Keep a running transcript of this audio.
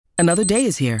Another day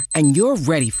is here, and you're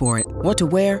ready for it. What to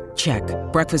wear? Check.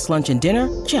 Breakfast, lunch, and dinner?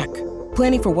 Check.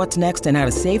 Planning for what's next and how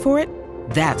to save for it?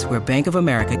 That's where Bank of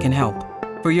America can help.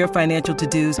 For your financial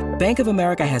to-dos, Bank of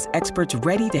America has experts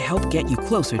ready to help get you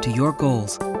closer to your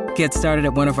goals. Get started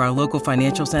at one of our local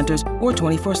financial centers or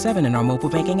 24/7 in our mobile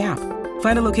banking app.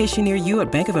 Find a location near you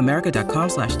at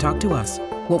bankofamerica.com/talktous.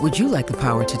 What would you like the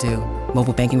power to do?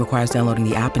 Mobile banking requires downloading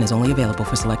the app and is only available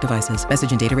for select devices.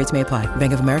 Message and data rates may apply.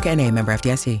 Bank of America N.A., member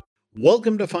FDIC.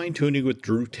 Welcome to Fine Tuning with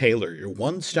Drew Taylor, your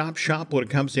one-stop shop when it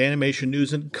comes to animation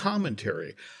news and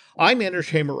commentary. I'm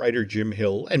entertainment writer Jim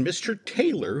Hill, and Mr.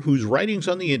 Taylor, whose writings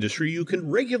on the industry you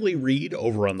can regularly read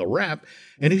over on The Wrap,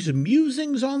 and whose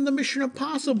musings on the Mission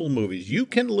Impossible movies you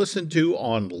can listen to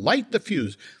on Light the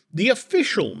Fuse, the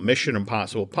official Mission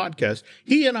Impossible podcast.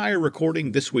 He and I are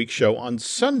recording this week's show on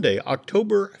Sunday,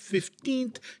 October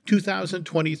 15th,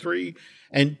 2023.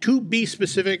 And to be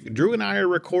specific, Drew and I are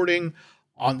recording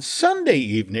on Sunday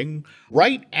evening,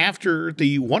 right after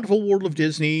the Wonderful World of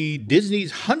Disney,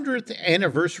 Disney's 100th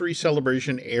anniversary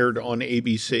celebration aired on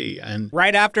ABC. And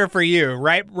right after for you,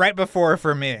 right before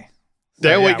for me. So,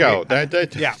 there we go.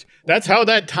 That's how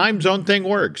that time zone thing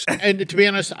works. And to be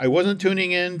honest, I wasn't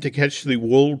tuning in to catch the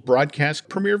world broadcast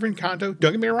premiere of Encanto.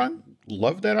 Don't get me wrong,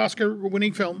 love that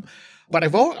Oscar-winning film. But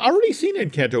I've already seen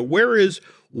Encanto, whereas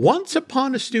Once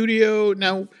Upon a Studio...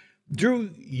 Now,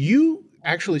 Drew, you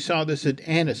actually saw this at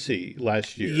Annecy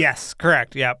last year. Yes,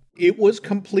 correct, yep. It was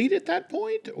complete at that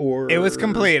point, or? It was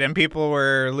complete, and people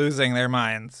were losing their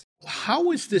minds.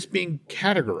 How is this being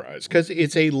categorized? Because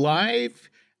it's a live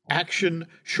action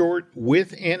short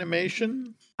with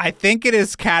animation? I think it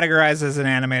is categorized as an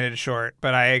animated short,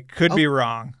 but I could be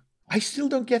wrong. I still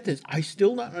don't get this. I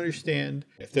still don't understand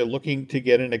if they're looking to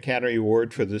get an Academy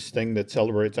Award for this thing that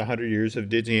celebrates 100 years of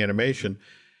Disney animation.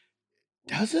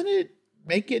 Doesn't it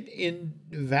make it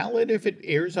invalid if it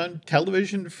airs on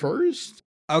television first?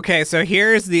 Okay, so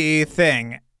here's the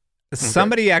thing.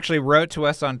 Somebody actually wrote to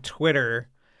us on Twitter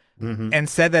and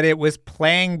said that it was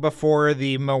playing before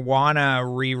the Moana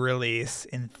re-release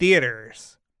in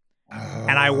theaters.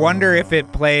 And I wonder if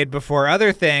it played before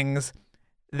other things,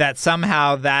 that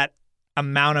somehow that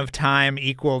amount of time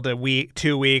equaled a week,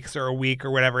 2 weeks, or a week, or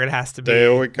whatever it has to be.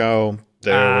 There we go.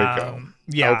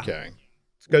 Yeah. Okay.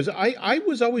 Because I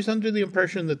was always under the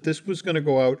impression that this was going to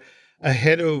go out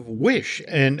ahead of Wish,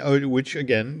 and which,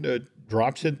 again,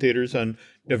 drops in theaters on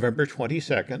November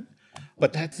 22nd.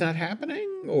 But that's not happening,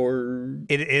 or?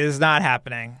 It is not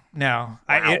happening, no.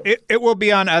 Wow. It will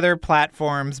be on other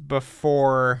platforms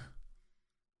before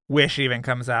Wish even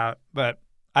comes out, but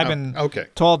I've been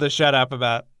told to shut up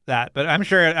about that. But I'm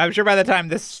sure by the time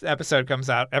this episode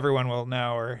comes out, everyone will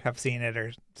know or have seen it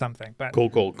or something. But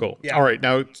Cool. Yeah. All right.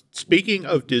 Now, speaking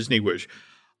of Disney Wish,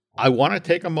 I want to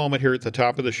take a moment here at the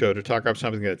top of the show to talk about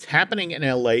something that's happening in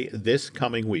LA this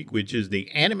coming week, which is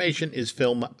the Animation is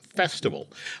Film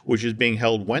Festival, which is being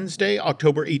held Wednesday,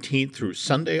 October 18th through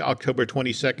Sunday, October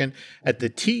 22nd at the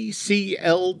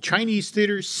TCL Chinese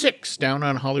Theater 6 down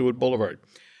on Hollywood Boulevard.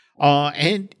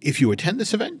 And if you attend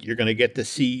this event, you're going to get to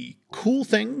see cool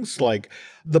things like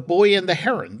The Boy and the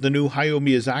Heron, the new Hayao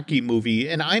Miyazaki movie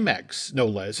in IMAX, no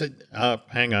less.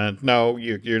 Hang on. No,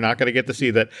 you're not going to get to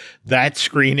see that. That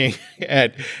screening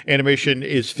at Animation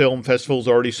is Film Festival is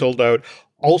already sold out.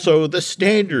 Also, the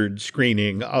standard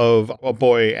screening of A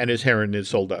Boy and His Heron is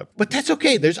sold out. But that's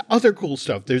okay. There's other cool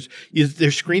stuff. There's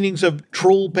screenings of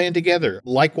Troll Band Together.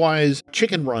 Likewise,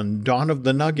 Chicken Run, Dawn of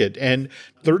the Nugget, and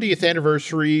 30th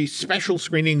anniversary special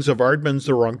screenings of Aardman's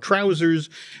The Wrong Trousers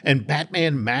and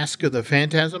Batman Mask of the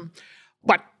Phantasm.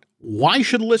 But why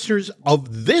should listeners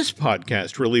of this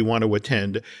podcast really want to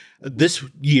attend this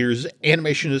year's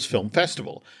Animation is Film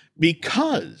Festival?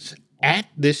 Because at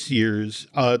this year's,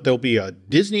 there'll be a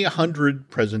Disney 100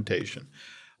 presentation,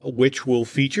 which will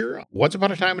feature Once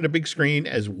Upon a Time on a Big Screen,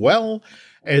 as well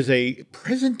as a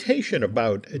presentation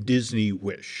about Disney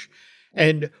Wish.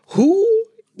 And who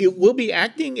it will be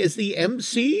acting as the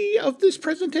MC of this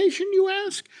presentation, you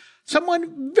ask?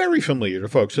 Someone very familiar to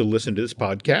folks who listen to this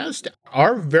podcast,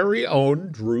 our very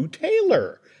own Drew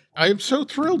Taylor. I am so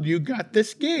thrilled you got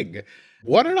this gig.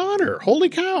 What an honor. Holy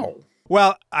cow.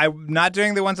 Well, I'm not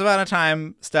doing the Once Upon a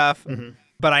Time stuff,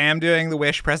 but I am doing the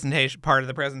Wish presentation, part of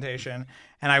the presentation.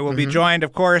 And I will be joined,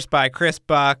 of course, by Chris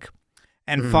Buck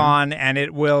and Fawn. And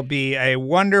it will be a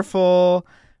wonderful,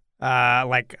 I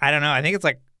don't know, I think it's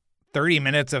like 30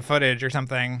 minutes of footage or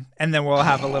something. And then we'll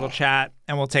have a little chat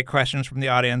and we'll take questions from the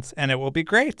audience. And it will be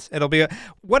great. It'll be,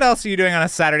 what else are you doing on a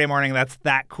Saturday morning that's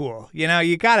that cool? You know,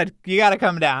 you gotta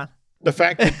come down. The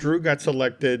fact that Drew got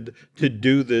selected to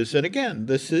do this, and again,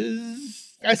 this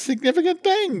is a significant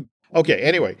thing. Okay,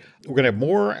 anyway, we're going to have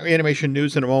more animation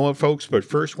news in a moment, folks, but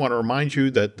first want to remind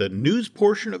you that the news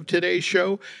portion of today's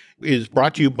show is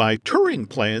brought to you by Touring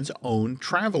Plan's own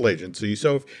travel agency.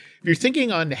 So if you're thinking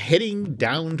on heading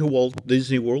down to Walt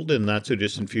Disney World in the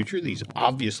not-so-distant future, these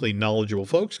obviously knowledgeable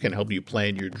folks can help you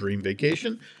plan your dream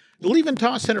vacation. They'll even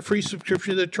toss in a free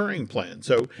subscription to the Touring Plan.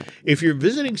 So if you're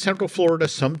visiting Central Florida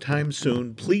sometime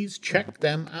soon, please check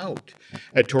them out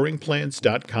at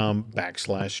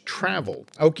touringplans.com/travel.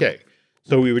 Okay,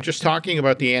 so we were just talking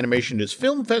about the Animation is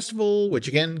Film Festival, which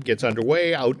again gets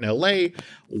underway out in LA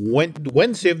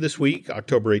Wednesday of this week,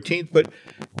 October 18th. But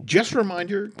just a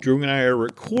reminder, Drew and I are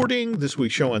recording this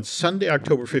week's show on Sunday,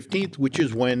 October 15th, which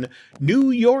is when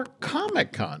New York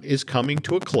Comic Con is coming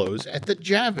to a close at the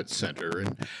Javits Center.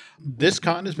 And this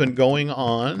con has been going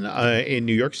on in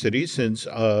New York City since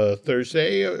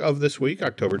Thursday of this week,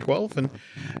 October 12th. And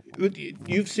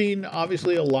you've seen,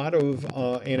 obviously, a lot of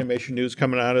animation news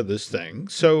coming out of this thing.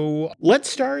 So let's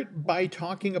start by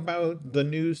talking about the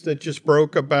news that just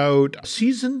broke about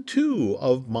Season 2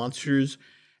 of Monsters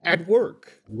at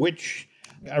Work, which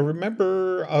I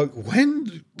remember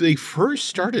when they first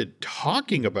started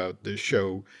talking about this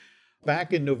show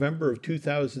back in November of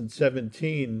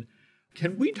 2017.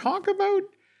 Can we talk about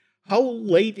how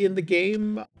late in the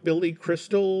game Billy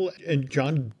Crystal and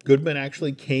John Goodman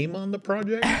actually came on the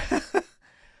project?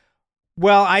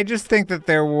 Well, I just think that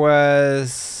there were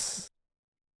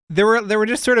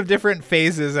just sort of different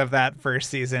phases of that first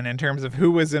season in terms of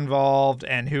who was involved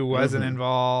and who wasn't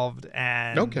involved.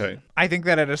 And okay. I think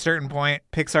that at a certain point,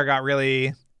 Pixar got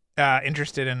really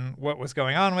interested in what was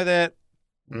going on with it.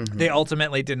 Mm-hmm. They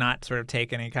ultimately did not sort of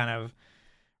take any kind of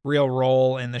real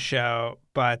role in the show.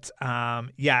 But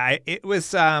it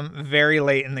was very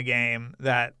late in the game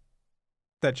that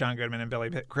John Goodman and Billy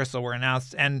Crystal were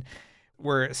announced and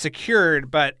were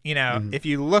secured. But, if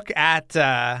you look at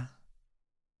the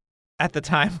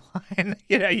timeline,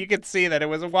 you could see that it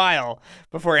was a while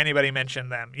before anybody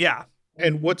mentioned them. Yeah.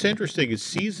 And what's interesting is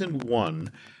season 1,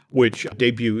 which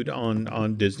debuted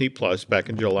on Disney Plus back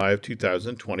in July of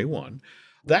 2021,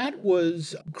 that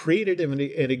was created and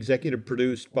executive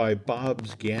produced by Bob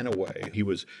Ganaway. He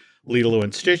was Lilo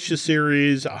and Stitch, the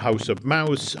series, House of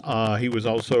Mouse. He was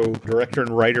also director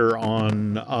and writer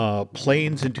on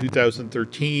Planes in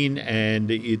 2013, and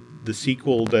the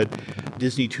sequel that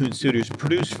Disney Toon Studios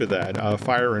produced for that,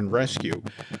 Fire and Rescue.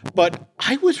 But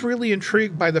I was really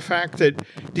intrigued by the fact that,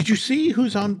 did you see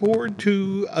who's on board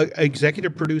to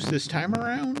executive produce this time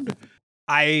around?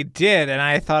 I did, and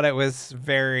I thought it was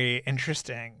very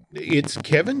interesting. It's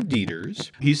Kevin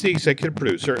Dieters. He's the executive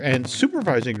producer, and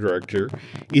supervising director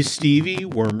is Stevie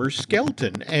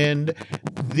Wormer-Skelton. And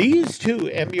these two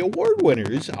Emmy Award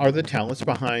winners are the talents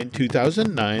behind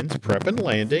 2009's Prep and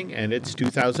Landing and its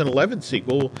 2011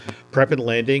 sequel, Prep and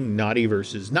Landing Naughty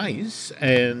vs. Nice.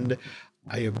 And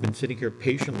I have been sitting here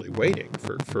patiently waiting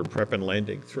for Prep and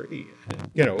Landing 3.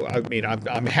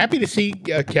 I'm happy to see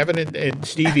Kevin and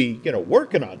Stevie,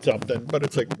 working on something, but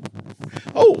it's like,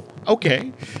 oh,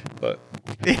 okay. But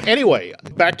anyway,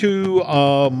 back to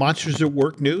Monsters at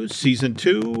Work news, Season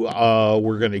 2.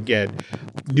 We're going to get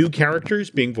new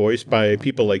characters being voiced by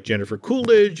people like Jennifer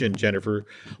Coolidge and Jennifer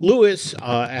Lewis,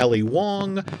 Ali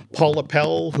Wong, Paula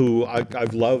Pell, who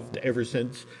I've loved ever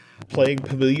since playing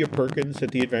Pamelia Perkins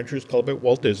at the Adventures Club at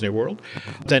Walt Disney World.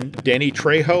 Then Danny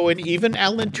Trejo and even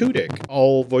Alan Tudyk,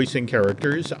 all voicing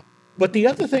characters. But the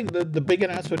other thing, the big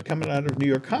announcement coming out of New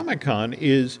York Comic Con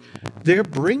is they're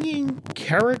bringing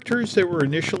characters that were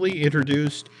initially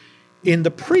introduced in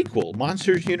the prequel,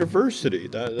 Monsters University,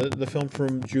 the film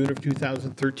from June of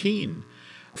 2013.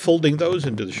 Folding those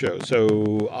into the show.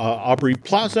 So Aubrey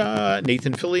Plaza,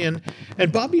 Nathan Fillion,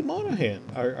 and Bobby Monahan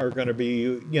are going to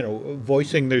be,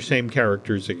 voicing their same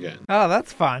characters again. Oh,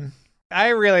 that's fun. I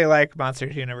really like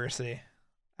Monsters University.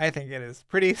 I think it is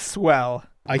pretty swell.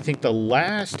 I think the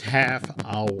last half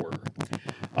hour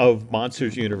of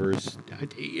Monsters Universe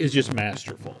is just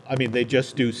masterful. I mean, they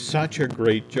just do such a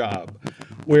great job.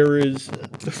 Whereas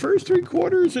the first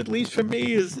 3/4, at least for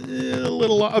me, is a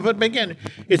little off. But again,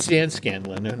 it's Dan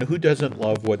Scanlon, and who doesn't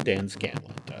love what Dan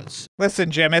Scanlon does? Listen,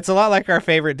 Jim, it's a lot like our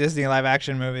favorite Disney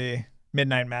live-action movie,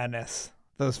 Midnight Madness.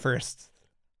 Those first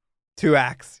 2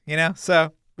 acts,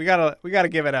 So we gotta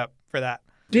give it up for that.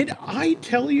 Did I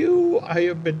tell you I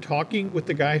have been talking with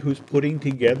the guy who's putting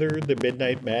together the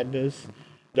Midnight Madness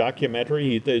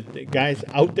documentary? The guy's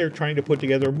out there trying to put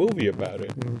together a movie about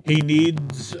it. He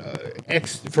needs,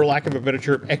 for lack of a better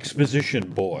term, exposition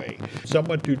boy.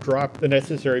 Someone to drop the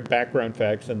necessary background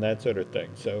facts and that sort of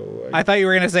thing. So I thought you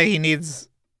were going to say he needs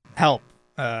help.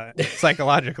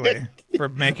 psychologically for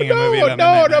making a movie about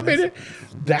Midnight Madness.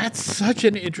 That's such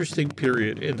an interesting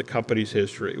period in the company's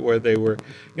history where they were,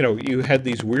 you had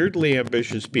these weirdly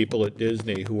ambitious people at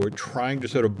Disney who were trying to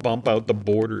sort of bump out the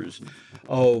borders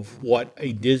of what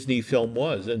a Disney film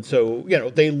was. And so,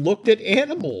 they looked at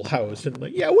Animal House and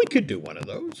like, yeah, we could do one of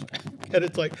those. And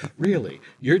it's like, really,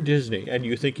 you're Disney and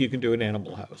you think you can do an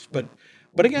Animal House.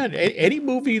 But again, any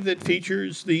movie that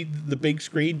features the big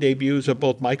screen debuts of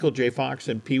both Michael J. Fox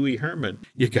and Pee Wee Herman,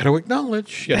 you got to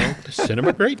acknowledge, the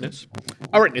cinema greatness.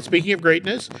 All right, and speaking of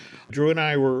greatness, Drew and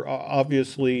I were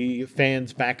obviously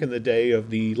fans back in the day of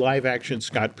the live-action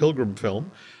Scott Pilgrim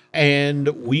film, and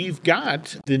we've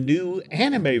got the new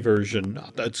anime version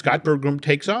that Scott Pilgrim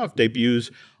Takes Off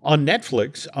debuts on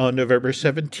Netflix on November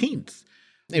 17th.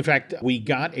 In fact, we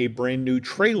got a brand new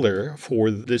trailer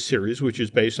for this series, which is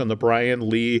based on the Brian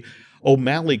Lee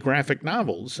O'Malley graphic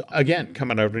novels, again,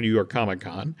 coming out of New York Comic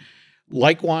Con.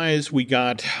 Likewise, we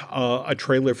got a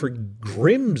trailer for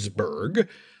Grimmsburg,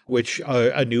 which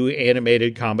a new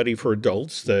animated comedy for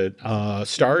adults that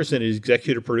stars and is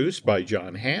executive produced by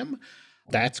John Hamm.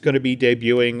 That's going to be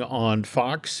debuting on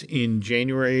Fox in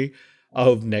January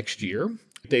of next year.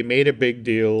 They made a big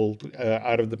deal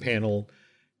out of the panel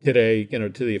today, to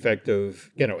the effect of,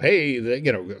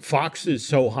 hey, Fox is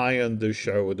so high on this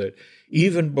show that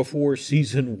even before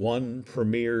season 1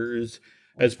 premieres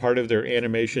as part of their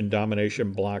animation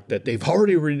domination block, that they've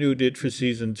already renewed it for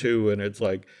season 2. And it's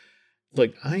like,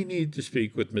 I need to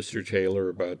speak with Mr. Taylor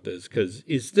about this, because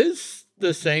is this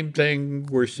the same thing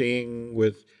we're seeing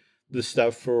with the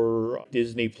stuff for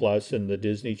Disney Plus and the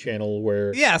Disney Channel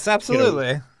where... Yes,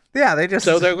 absolutely. Yeah, they just...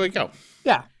 So there we go.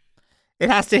 Yeah. It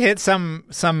has to hit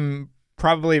some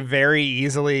probably very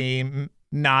easily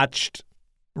notched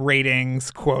ratings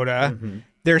quota. Mm-hmm.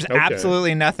 There's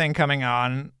absolutely nothing coming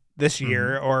on this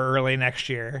year or early next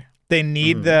year. They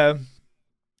need the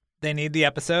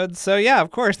episodes. So yeah,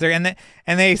 of course they're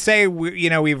and they say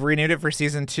we've renewed it for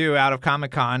season 2 out of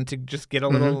Comic-Con to just get a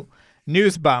little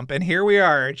news bump, and here we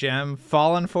are, Jim,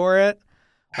 falling for it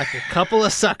like a couple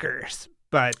of suckers.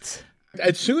 But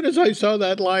as soon as I saw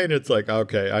that line, it's like,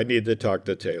 okay, I need to talk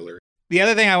to Taylor. The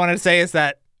other thing I wanted to say is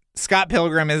that Scott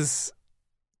Pilgrim is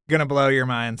going to blow your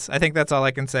minds. I think that's all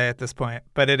I can say at this point,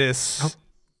 but it is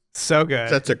so good.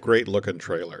 That's a great looking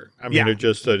trailer. I mean, it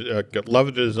just love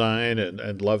the design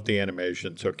and love the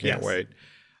animation, so can't wait.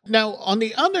 Now, on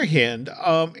the other hand,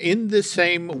 in the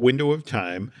same window of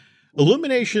time,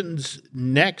 Illumination's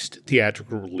next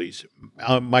theatrical release,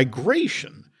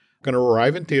 Migration, going to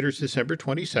arrive in theaters December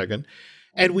 22nd.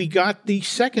 And we got the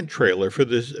second trailer for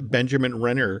this Benjamin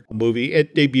Renner movie.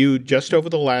 It debuted just over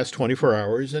the last 24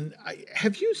 hours. And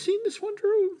have you seen this one,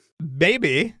 Drew?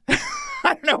 Maybe. I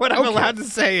don't know what I'm allowed to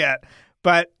say yet.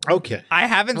 But I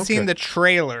haven't seen the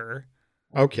trailer.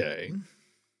 Okay.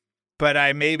 But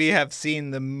I maybe have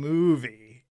seen the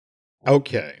movie.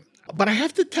 Okay. But I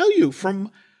have to tell you,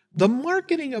 from the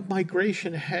marketing of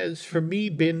Migration has, for me,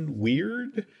 been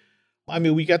weird. I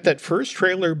mean, we got that first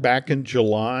trailer back in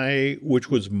July, which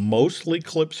was mostly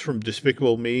clips from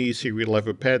Despicable Me, Secret Life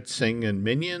of Pets, Sing, and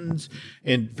Minions,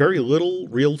 and very little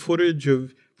real footage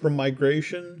from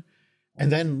Migration.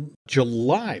 And then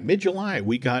mid-July,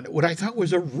 we got what I thought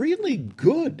was a really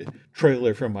good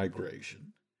trailer for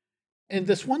Migration. And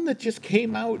this one that just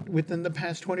came out within the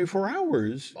past 24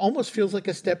 hours almost feels like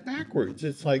a step backwards.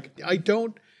 It's like, I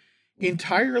don't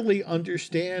entirely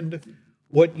understand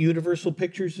what Universal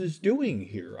Pictures is doing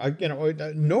here.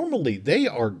 Normally they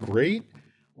are great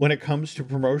when it comes to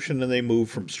promotion, and they move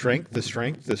from strength to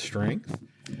strength to strength.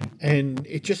 And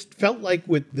it just felt like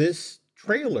with this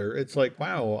trailer, it's like,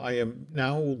 wow, I am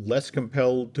now less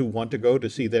compelled to want to go to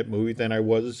see that movie than I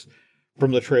was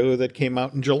from the trailer that came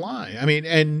out in July. I mean,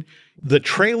 and the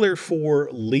trailer for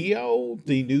Leo,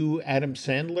 the new Adam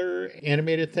Sandler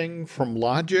animated thing from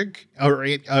Logic, or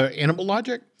Animal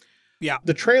Logic. Yeah.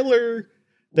 The trailer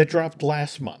that dropped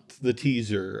last month, the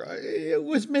teaser, it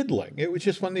was middling. It was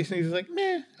just one of these things like,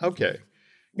 meh, okay.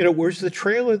 Whereas the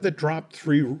trailer that dropped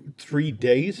three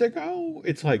days ago,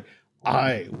 it's like,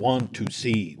 I want to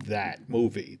see that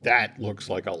movie. That looks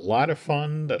like a lot of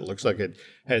fun. That looks like it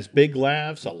has big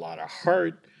laughs, a lot of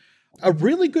heart. A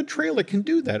really good trailer can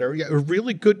do that. Or a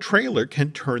really good trailer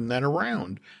can turn that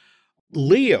around.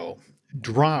 Leo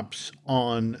drops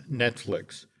on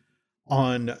Netflix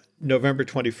on November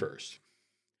 21st.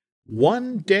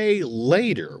 One day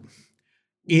later,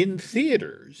 in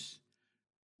theaters,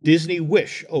 Disney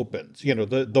Wish opens,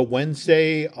 the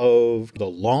Wednesday of the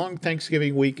long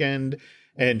Thanksgiving weekend.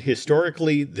 And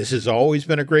historically, this has always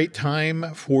been a great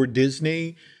time for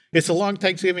Disney. It's a long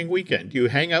Thanksgiving weekend. You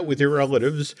hang out with your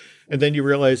relatives, and then you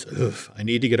realize, ugh, I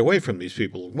need to get away from these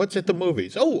people. What's at the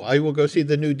movies? Oh, I will go see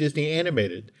the new Disney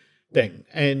animated thing.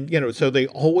 And, so they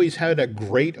always had a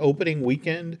great opening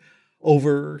weekend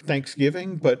over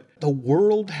Thanksgiving, but the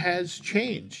world has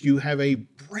changed. You have a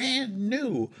brand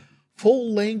new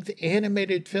full-length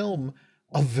animated film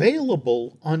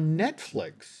available on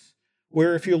Netflix,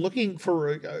 where if you're looking for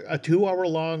a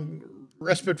 2-hour-long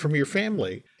respite from your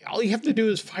family, all you have to do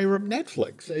is fire up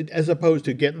Netflix, as opposed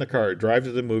to get in the car, drive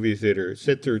to the movie theater,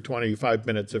 sit through 25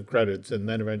 minutes of credits, and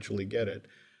then eventually get it.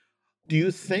 Do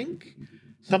you think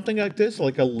something like this,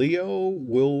 like a Leo,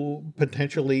 will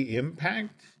potentially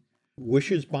impact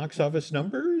Wish's box office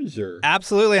numbers? Or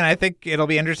Absolutely, and I think it'll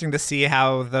be interesting to see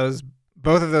how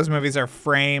both of those movies are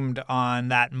framed on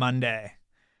that Monday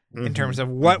in terms of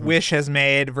what Wish has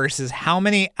made versus how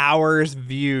many hours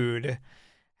viewed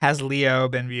has Leo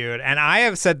been viewed. And I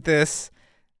have said this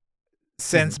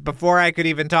since before I could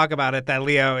even talk about it, that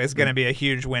Leo is going to be a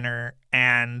huge winner.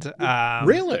 And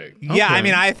really? Yeah, Okay. I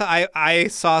mean, I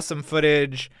saw some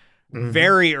footage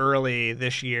very early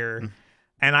this year,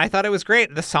 and I thought it was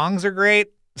great. The songs are great.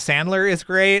 Sandler is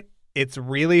great. It's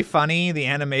really funny. The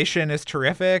animation is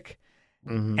terrific.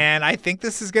 And I think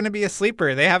this is going to be a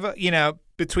sleeper. They have,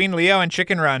 between Leo and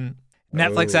Chicken Run,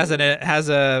 Netflix has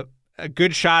a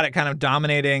good shot at kind of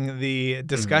dominating the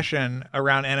discussion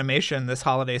around animation this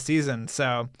holiday season.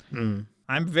 So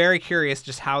I'm very curious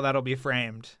just how that'll be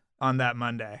framed on that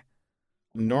Monday.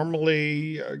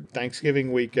 Normally,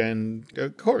 Thanksgiving weekend,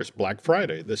 of course, Black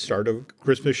Friday, the start of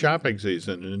Christmas shopping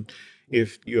season. And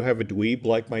if you have a dweeb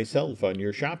like myself on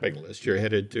your shopping list, you're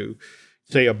headed to,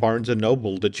 say, a Barnes &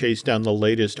 Noble to chase down the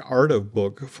latest Art of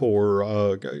book for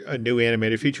a new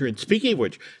animated feature. And speaking of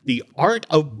which, the Art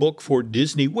of book for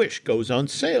Disney Wish goes on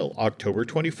sale October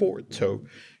 24th. So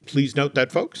please note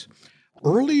that, folks.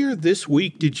 Earlier this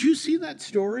week, did you see that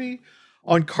story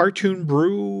on Cartoon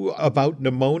Brew about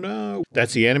Nimona?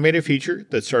 That's the animated feature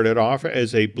that started off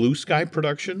as a Blue Sky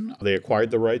production. They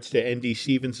acquired the rights to N.D.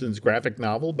 Stevenson's graphic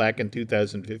novel back in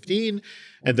 2015,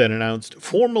 and then announced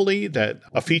formally that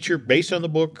a feature based on the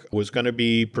book was going to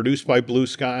be produced by Blue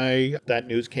Sky. That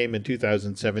news came in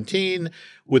 2017,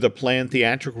 with a planned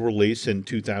theatrical release in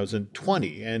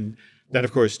 2020. And then,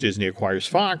 of course, Disney acquires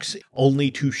Fox, only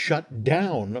to shut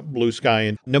down Blue Sky.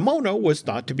 And Nimona was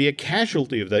thought to be a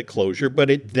casualty of that closure, but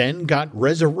it then got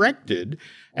resurrected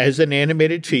as an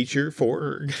animated feature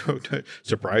for,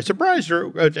 surprise, surprise,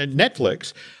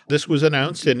 Netflix. This was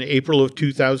announced in April of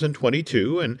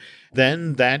 2022, and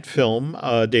then that film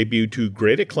debuted to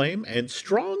great acclaim and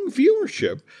strong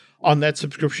viewership on that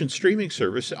subscription streaming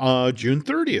service June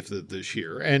 30th of this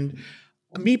year. And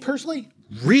me personally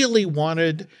really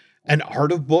wanted an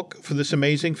Art of book for this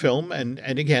amazing film. And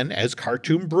again, as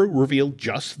Cartoon Brew revealed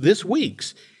just this week,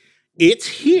 it's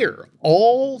here,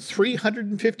 all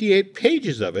 358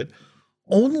 pages of it,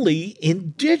 only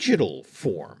in digital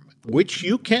form, which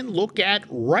you can look at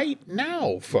right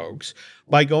now, folks,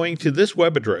 by going to this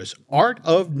web address,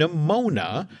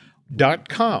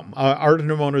 artofnimona.com. Art of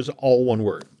Nimona is all one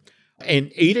word.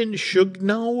 And Aidan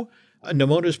Shugno,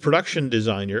 Nimona's production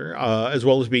designer, as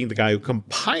well as being the guy who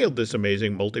compiled this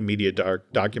amazing multimedia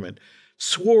document,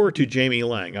 swore to Jamie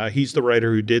Lang, he's the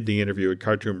writer who did the interview at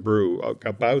Cartoon Brew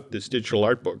about this digital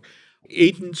art book.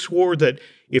 Aidan swore that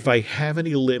if I have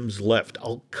any limbs left,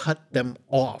 I'll cut them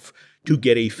off to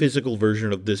get a physical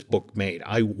version of this book made.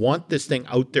 I want this thing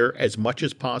out there as much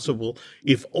as possible,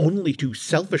 if only to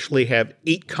selfishly have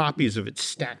 8 copies of it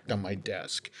stacked on my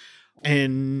desk.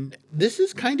 And this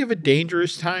is kind of a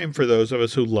dangerous time for those of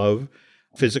us who love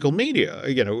physical media,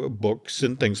 books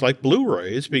and things like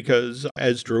Blu-rays, because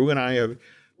as Drew and I have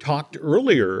talked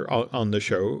earlier on the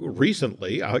show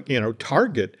recently,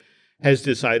 Target has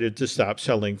decided to stop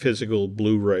selling physical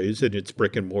Blu-rays in its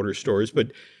brick and mortar stores.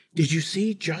 But did you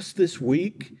see just this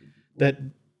week that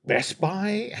Best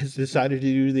Buy has decided to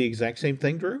do the exact same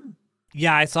thing, Drew?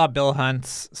 Yeah, I saw Bill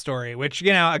Hunt's story, which,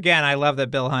 again, I love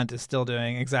that Bill Hunt is still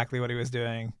doing exactly what he was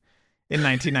doing in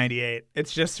 1998.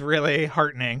 It's just really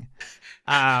heartening.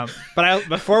 But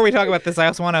before we talk about this, I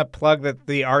also want to plug that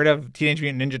the Art of Teenage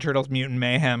Mutant Ninja Turtles Mutant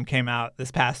Mayhem came out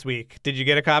this past week. Did you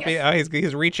get a copy? Yes. Oh,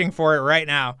 he's reaching for it right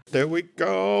now. There we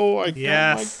go. I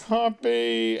got my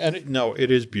copy. And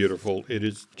it is beautiful. It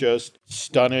is just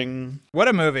stunning. What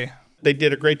a movie. They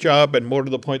did a great job, and more to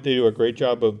the point, they do a great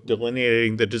job of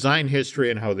delineating the design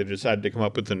history and how they decided to come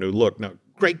up with a new look. No,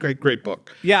 great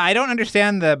book. Yeah, I don't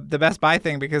understand the Best Buy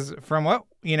thing, because from what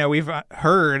we've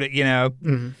heard,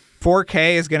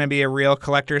 4K is going to be a real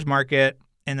collector's market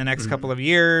in the next couple of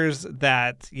years,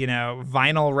 that,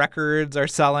 vinyl records are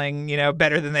selling,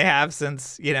 better than they have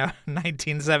since,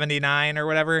 1979 or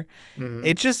whatever.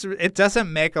 It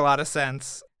doesn't make a lot of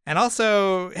sense. And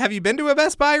also, have you been to a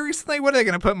Best Buy recently? What are they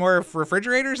going to put more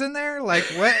refrigerators in there? Like,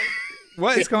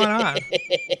 what is going on?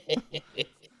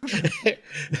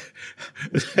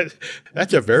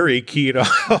 That's a very keen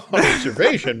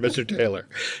observation, Mr. Taylor.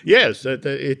 Yes,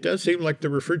 it does seem like the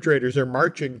refrigerators are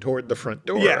marching toward the front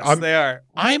door. Yes, they are.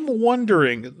 I'm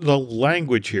wondering the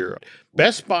language here.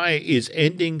 Best Buy is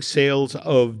ending sales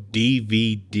of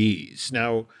DVDs.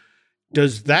 Now,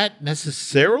 does that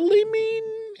necessarily mean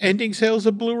ending sales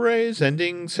of Blu-rays,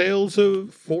 ending sales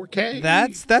of 4K?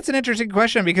 That's an interesting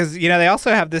question because, they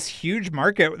also have this huge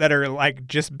market that are like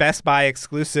just Best Buy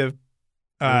exclusive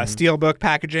steelbook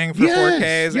packaging for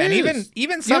 4Ks and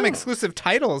even some exclusive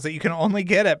titles that you can only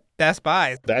get at Best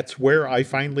Buy. That's where I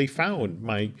finally found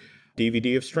my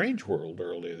DVD of Strange World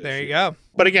earlier this year. There you go.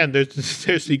 But again,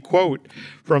 there's the quote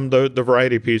from the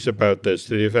Variety piece about this,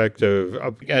 to the effect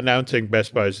of announcing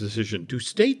Best Buy's decision to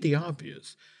state the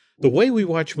obvious. The way we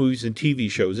watch movies and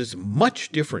TV shows is much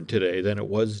different today than it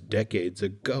was decades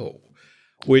ago,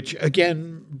 which,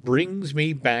 again, brings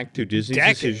me back to Disney's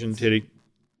decision to...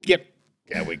 Yep,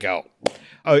 there we go.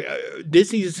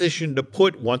 Disney's decision to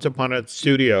put Once Upon a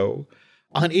Studio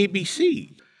on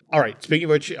ABC. All right, speaking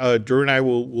of which, Drew and I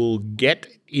will get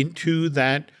into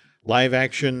that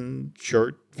live-action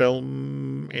short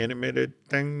film animated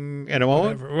thing in a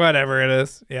moment. Whatever it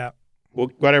is, yeah.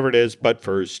 Well, whatever it is, but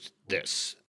first,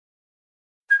 this.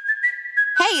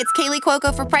 Hey, it's Kaylee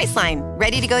Cuoco for Priceline.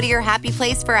 Ready to go to your happy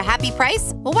place for a happy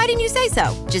price? Well, why didn't you say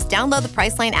so? Just download the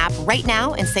Priceline app right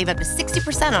now and save up to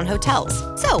 60% on hotels.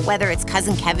 So whether it's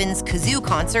Cousin Kevin's Kazoo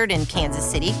Concert in Kansas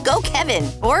City, go Kevin,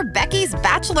 or Becky's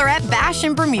Bachelorette Bash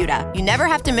in Bermuda, you never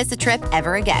have to miss a trip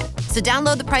ever again. So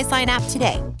download the Priceline app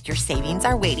today. Your savings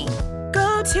are waiting.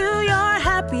 Go to your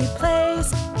happy place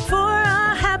for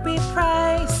a happy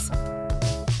price.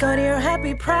 Go to your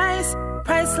happy price,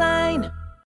 Priceline.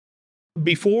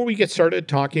 Before we get started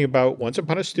talking about Once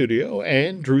Upon a Studio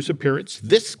and Drew's appearance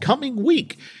this coming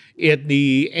week at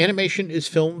the Animation is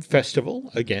Film Festival,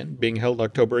 again, being held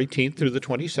October 18th through the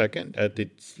 22nd at the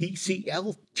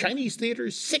TCL Chinese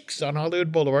Theater 6 on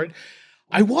Hollywood Boulevard,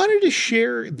 I wanted to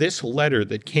share this letter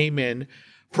that came in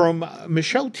from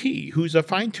Michelle T., who's a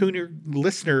fine-tuner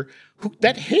listener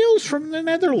that hails from the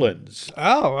Netherlands.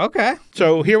 Oh, okay.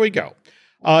 So here we go.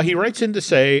 He writes in to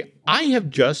say, I have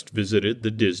just visited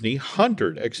the Disney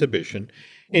 100 exhibition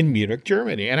in Munich,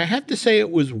 Germany, and I have to say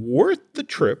it was worth the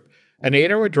trip, an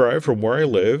 8-hour drive from where I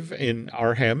live in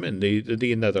Arnhem in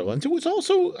the Netherlands. It was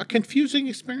also a confusing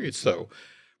experience, though.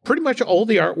 Pretty much all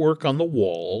the artwork on the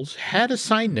walls had a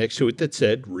sign next to it that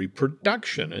said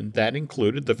reproduction, and that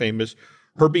included the famous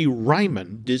Herbie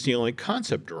Ryman Disneyland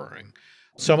concept drawing.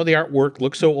 Some of the artwork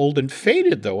looked so old and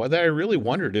faded, though, that I really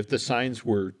wondered if the signs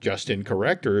were just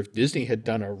incorrect or if Disney had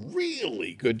done a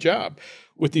really good job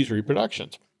with these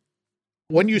reproductions.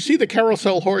 When you see the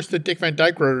carousel horse that Dick Van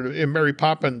Dyke rode in Mary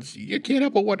Poppins, you can't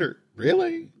help but wonder,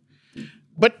 really?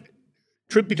 But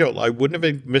truth be told, I wouldn't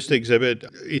have missed the exhibit.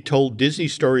 It told Disney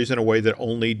stories in a way that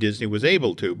only Disney was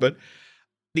able to, but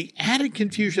the added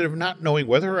confusion of not knowing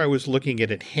whether I was looking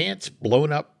at enhanced,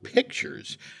 blown-up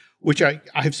pictures, which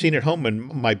I've seen at home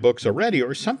in my books already,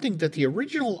 or something that the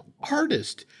original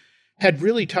artist had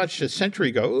really touched a century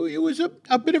ago, it was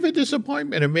a bit of a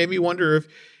disappointment. It made me wonder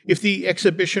if the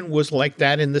exhibition was like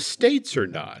that in the States or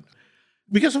not.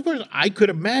 Because, of course, I could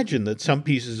imagine that some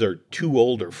pieces are too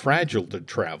old or fragile to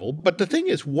travel. But the thing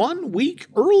is, 1 week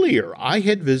earlier, I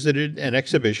had visited an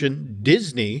exhibition,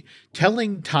 Disney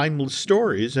Telling Timeless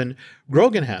Stories, in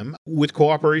Groningen, with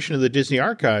cooperation of the Disney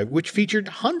Archive, which featured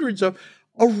hundreds of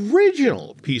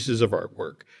original pieces of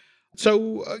artwork.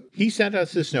 So he sent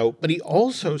us this note, but he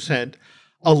also sent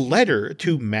a letter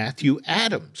to Matthew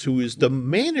Adams, who is the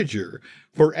manager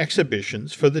for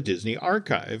exhibitions for the Disney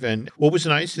Archive. And what was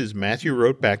nice is Matthew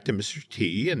wrote back to Mr.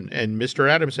 T, and Mr.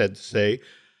 Adams had to say,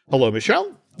 hello,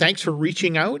 Michelle. Thanks for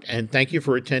reaching out, and thank you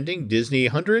for attending Disney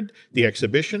 100, the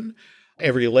exhibition.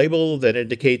 Every label that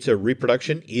indicates a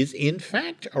reproduction is, in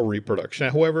fact, a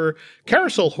reproduction. However,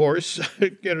 Carousel Horse,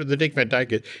 the Dick Van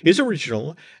Dyke, is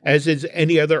original, as is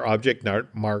any other object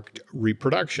not marked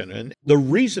reproduction. And the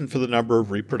reason for the number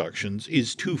of reproductions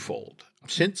is twofold.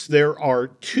 Since there are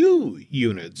 2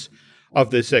 units of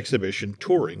this exhibition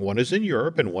touring, one is in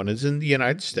Europe and one is in the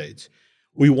United States,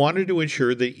 we wanted to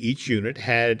ensure that each unit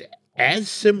had as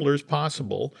similar as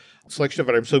possible selection of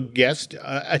items, so guests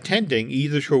attending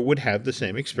either show would have the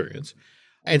same experience.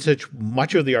 And such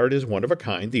much of the art is one of a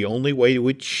kind, the only way to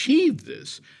achieve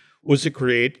this was to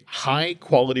create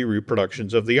high-quality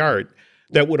reproductions of the art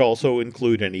that would also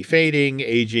include any fading,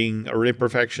 aging, or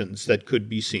imperfections that could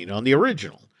be seen on the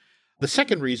original. The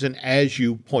second reason, as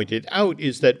you pointed out,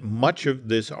 is that much of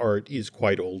this art is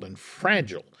quite old and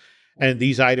fragile. And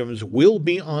these items will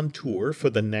be on tour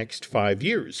for the next 5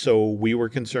 years. So we were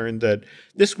concerned that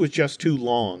this was just too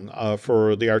long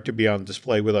for the art to be on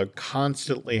display without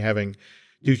constantly having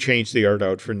to change the art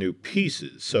out for new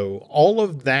pieces. So all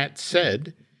of that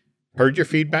said, heard your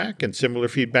feedback and similar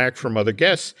feedback from other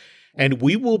guests, and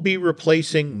we will be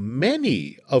replacing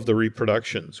many of the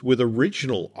reproductions with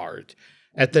original art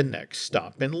at the next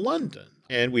stop in London.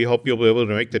 And we hope you'll be able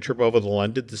to make the trip over to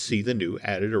London to see the new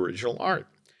added original art.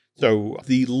 So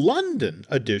the London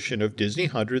edition of Disney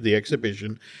 100, the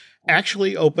exhibition,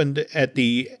 actually opened at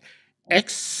the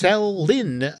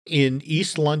Excel-Inn in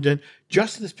East London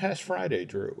just this past Friday,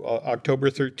 Drew,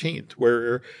 October 13th,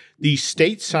 where the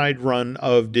stateside run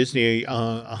of Disney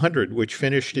 100, which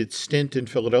finished its stint in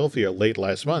Philadelphia late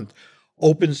last month,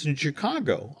 opens in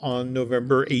Chicago on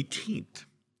November 18th.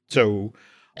 So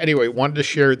anyway, wanted to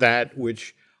share that,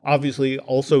 which obviously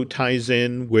also ties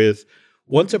in with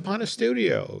Once Upon a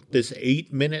Studio, this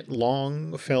 8-minute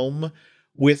long film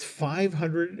with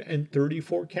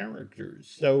 534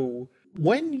 characters. So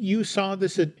when you saw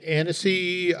this at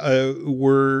Annecy,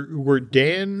 were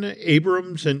Dan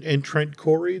Abrams and Trent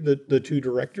Corey, the two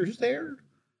directors, there?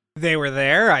 They were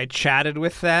there. I chatted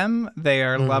with them. They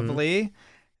are lovely.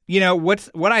 You know,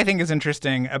 what I think is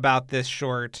interesting about this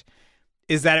short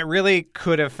is that it really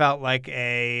could have felt like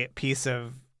a piece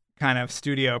of kind of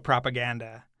studio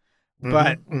propaganda.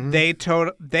 But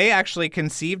they actually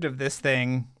conceived of this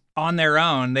thing on their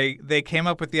own. They came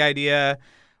up with the idea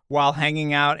while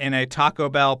hanging out in a Taco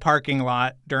Bell parking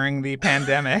lot during the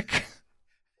pandemic.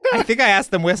 I think I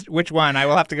asked them which one. I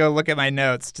will have to go look at my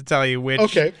notes to tell you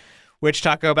which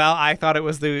Taco Bell. I thought it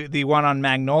was the one on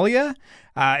Magnolia.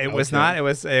 It was not. It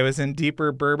was in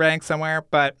deeper Burbank somewhere.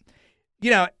 But you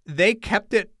know, they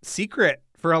kept it secret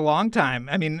for a long time.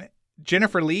 I mean,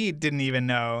 Jennifer Lee didn't even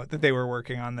know that they were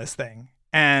working on this thing.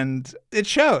 And it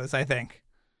shows, I think.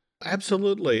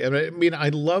 Absolutely. And I mean, I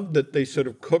love that they sort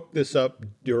of cooked this up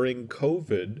during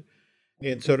COVID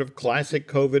in sort of classic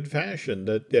COVID fashion,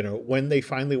 that, you know, when they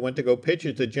finally went to go pitch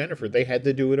it to Jennifer, they had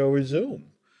to do it over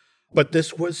Zoom. But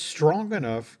this was strong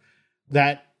enough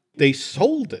that they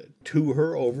sold it to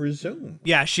her over Zoom.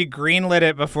 Yeah, she greenlit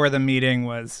it before the meeting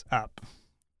was up.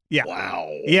 Yeah. Wow.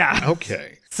 Yeah.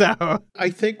 Okay. So I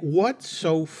think what's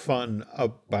so fun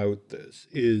about this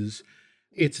is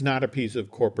it's not a piece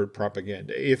of corporate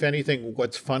propaganda. If anything,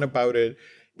 what's fun about it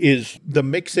is the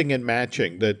mixing and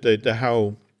matching, that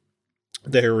how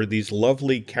there are these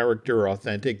lovely character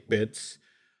authentic bits.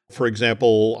 For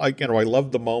example, I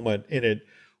love the moment in it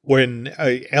when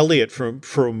Elliot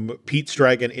from Pete's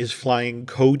Dragon is flying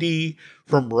Cody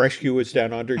from Rescue Us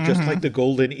Down Under, just like the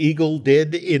Golden Eagle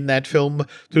did in that film,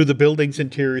 through the building's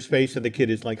interior space, and the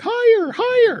kid is like, higher,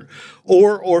 higher.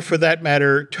 Or for that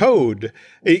matter, Toad,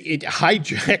 it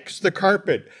hijacks the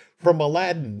carpet from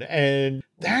Aladdin, and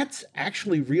that's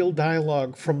actually real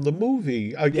dialogue from the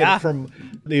movie, from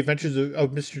The Adventures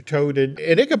of Mr. Toad and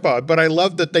Ichabod. But I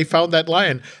love that they found that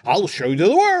line, I'll show you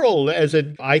the world, as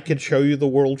in I can show you the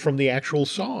world from the actual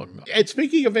song. And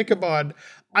speaking of Ichabod,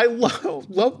 I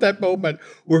love that moment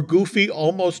where Goofy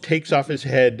almost takes off his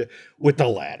head with the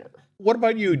ladder. What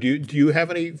about you? Do you have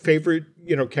any favorite,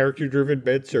 character-driven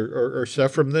bits or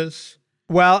stuff from this?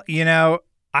 Well,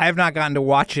 I have not gotten to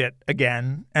watch it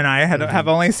again, and I have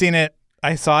only seen it.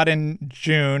 I saw it in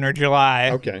June or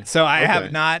July. Okay. So I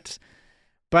have not,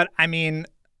 but I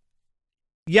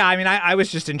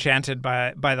was just enchanted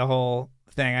by the whole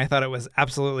thing. I thought it was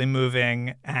absolutely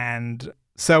moving and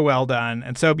so well done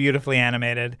and so beautifully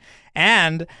animated.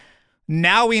 And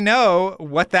now we know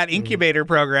what that incubator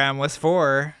program was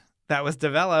for that was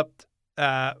developed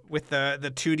with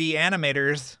the 2D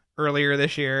animators earlier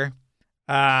this year.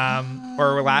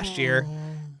 Or last year,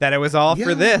 that it was all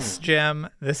for this, Jim.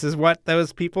 This is what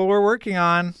those people were working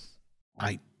on.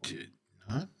 I did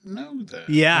not know that.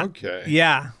 Yeah. Okay.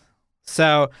 Yeah.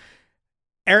 So,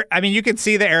 you can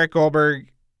see the Eric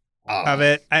Goldberg of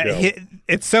it.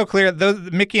 It's so clear. Those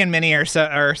Mickey and Minnie are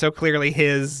so clearly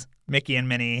his Mickey and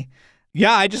Minnie.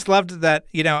 Yeah, I just loved that.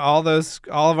 All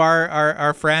of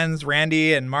our friends,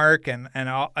 Randy and Mark and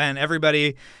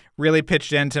everybody really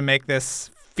pitched in to make this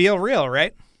feel real,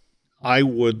 right? I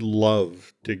would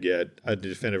love to get a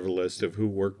definitive list of who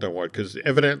worked on what, because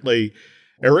evidently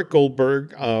Eric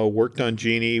Goldberg worked on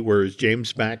Genie, whereas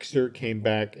James Baxter came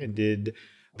back and did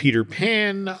Peter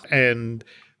Pan, and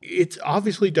it's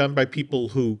obviously done by people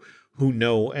who who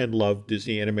know and love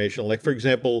Disney animation. Like, for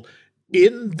example,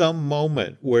 in the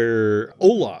moment where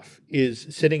Olaf is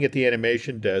sitting at the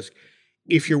animation desk,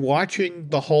 if you're watching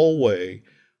the hallway,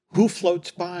 who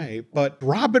floats by but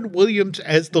Robin Williams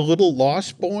as the little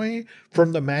lost boy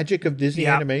from the magic of Disney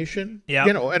animation? Yeah.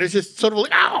 And it's just sort of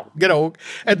like, ow,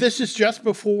 and this is just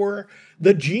before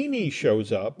the genie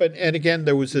shows up. And again,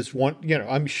 there was this one,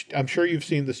 I'm sure you've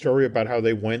seen the story about how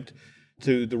they went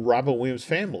to the Robin Williams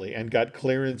family and got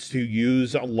clearance to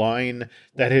use a line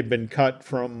that had been cut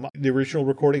from the original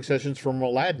recording sessions from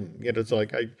Aladdin. It's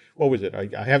like, what was it?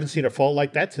 I haven't seen a fall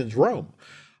like that since Rome.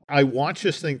 I watched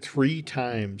this thing 3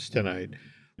 times tonight.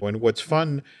 When what's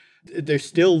fun, there's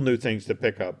still new things to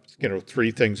pick up,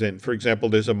 3 things in. For example,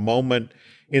 there's a moment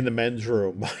in the men's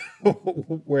room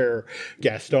where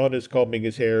Gaston is combing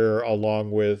his hair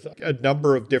along with a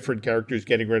number of different characters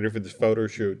getting ready for this photo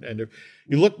shoot. And if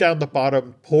you look down the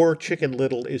bottom, poor Chicken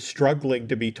Little is struggling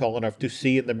to be tall enough to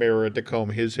see in the mirror and to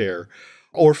comb his hair.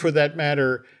 Or for that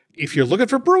matter, if you're looking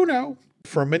for Bruno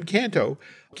from Encanto,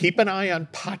 keep an eye on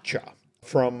Pacha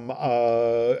from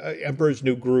Emperor's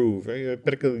New Groove.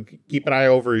 Particularly keep an eye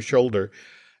over his shoulder.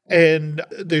 And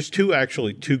there's two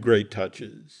great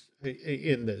touches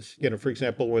in this. For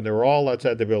example, when they're all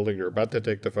outside the building, they're about to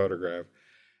take the photograph,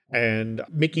 and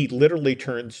Mickey literally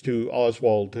turns to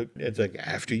Oswald and it's like,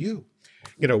 after you.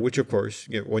 Which of course,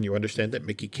 when you understand that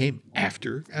Mickey came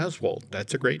after Oswald,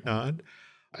 that's a great nod.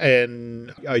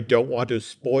 And I don't want to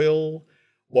spoil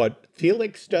what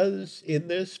Felix does in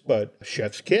this, but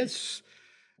chef's kiss.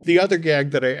 The other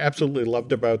gag that I absolutely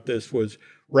loved about this was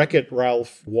Wreck-It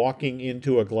Ralph walking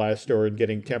into a glass door and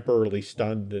getting temporarily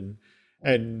stunned,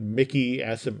 and Mickey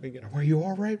asks him, "Are you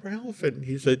all right, Ralph?" And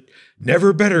he said,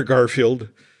 "Never better, Garfield."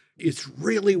 It's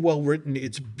really well written.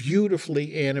 It's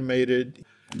beautifully animated.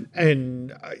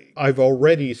 And I've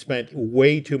already spent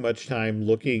way too much time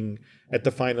looking at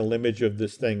the final image of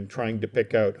this thing, trying to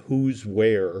pick out who's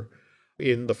where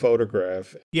in the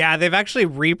photograph. Yeah, they've actually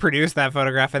reproduced that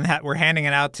photograph, and that we're handing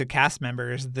it out to cast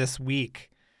members this week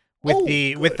with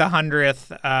the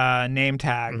 100th name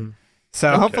tag. Mm.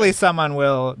 So hopefully someone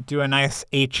will do a nice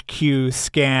HQ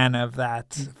scan of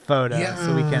that photo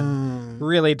so we can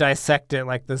really dissect it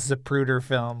like the Zapruder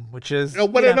film, which is...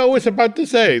 what I was about to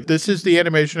say. This is the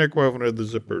animation equivalent of the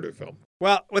Zapruder film.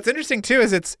 Well, what's interesting, too,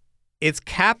 is it's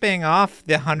capping off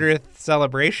the 100th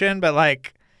celebration, but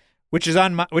which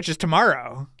is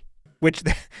tomorrow, which...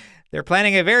 They're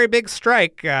planning a very big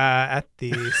strike at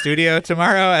the studio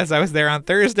tomorrow, as I was there on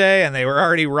Thursday, and they were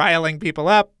already riling people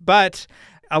up. But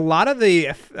a lot of the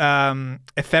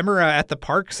ephemera at the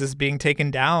parks is being taken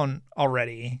down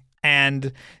already.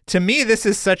 And to me, this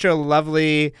is such a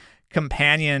lovely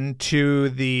companion to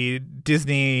the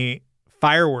Disney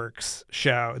fireworks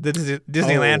show, the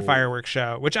Disneyland fireworks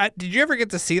show, did you ever get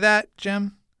to see that,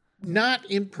 Jim? Not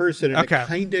in person. And it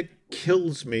kind of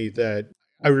kills me that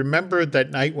I remember that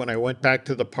night when I went back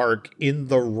to the park in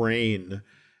the rain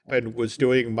and was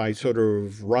doing my sort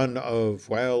of run of,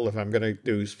 if I'm going to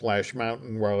do Splash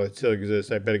Mountain while it still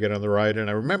exists, I better get on the ride. And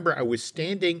I remember I was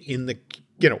standing in the,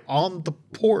 on the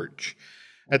porch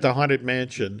at the Haunted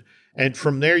Mansion. And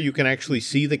from there, you can actually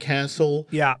see the castle.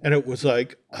 Yeah. And it was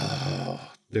like,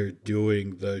 they're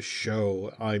doing the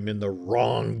show. I'm in the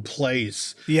wrong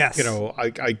place. Yes.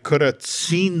 I could have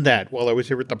seen that while I was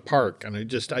here at the park. And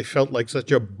I felt like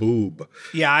such a boob.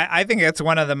 Yeah, I think it's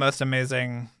one of the most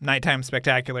amazing nighttime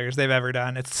spectaculars they've ever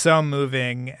done. It's so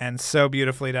moving and so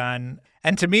beautifully done.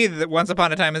 And to me, Once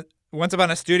Upon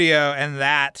a Studio and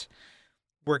that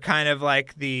were kind of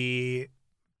like the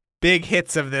big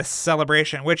hits of this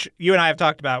celebration, which you and I have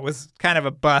talked about was kind of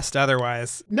a bust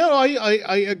otherwise. No,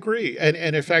 I agree. And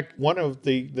in fact, one of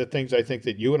the things I think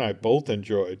that you and I both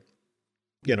enjoyed,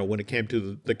 when it came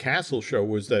to the castle show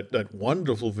was that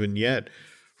wonderful vignette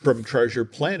from Treasure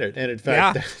Planet. And in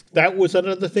fact, that was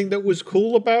another thing that was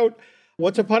cool about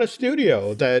Once Upon a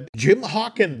Studio, that Jim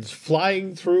Hawkins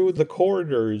flying through the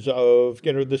corridors of,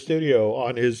 the studio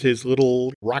on his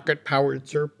little rocket-powered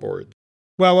surfboard.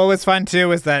 Well, what was fun, too,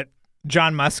 was that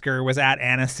John Musker was at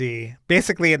Annecy,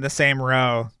 basically in the same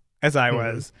row as I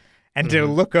was. And to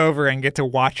look over and get to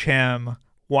watch him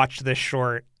watch this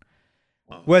short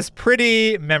was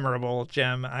pretty memorable,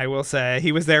 Jim, I will say.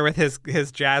 He was there with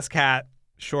his Jazz Cat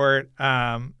short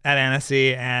at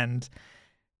Annecy, and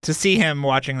to see him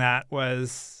watching that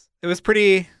was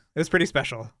pretty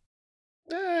special.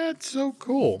 That's so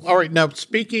cool. All right, now,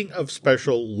 speaking of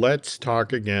special, let's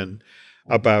talk again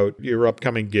about your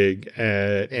upcoming gig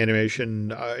at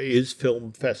Animation is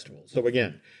Film Festival. So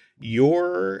again,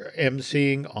 you're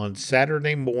emceeing on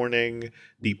Saturday morning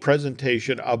the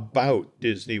presentation about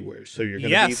Disney Wish. So you're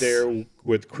going to be there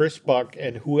with Chris Buck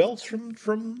and who else from this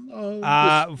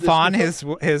Fawn,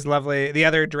 his lovely, the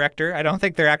other director. I don't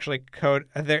think they're actually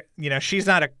she's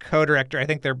not a co-director. I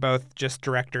think they're both just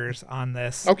directors on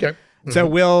this. Okay. Mm-hmm. So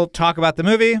we'll talk about the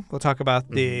movie. We'll talk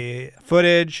about the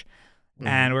footage.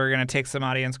 And we're going to take some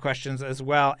audience questions as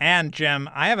well. And Jim,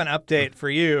 I have an update for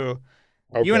you.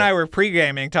 Okay. You and I were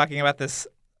pre-gaming talking about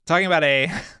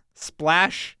a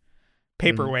Splash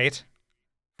paperweight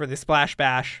for the Splash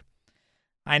Bash.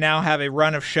 I now have a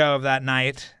run of show of that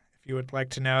night. If you would like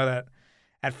to know that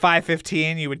at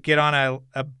 5:15, you would get on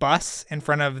a bus in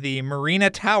front of the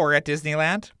Marina Tower at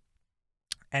Disneyland,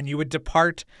 and you would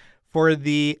depart for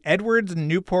the Edwards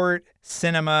Newport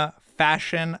Cinema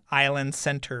Fashion Island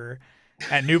Center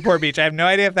at Newport Beach. I have no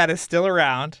idea if that is still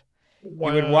around. Wow.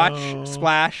 You would watch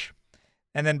Splash,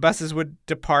 and then buses would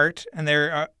depart, and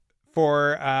they're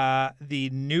for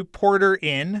the Newporter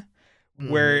Inn,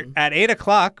 where at 8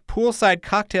 o'clock, poolside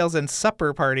cocktails and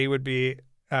supper party would be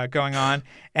going on,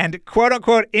 and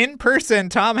quote-unquote in-person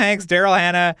Tom Hanks, Daryl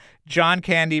Hannah, John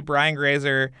Candy, Brian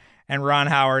Grazer, and Ron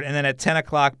Howard, and then at 10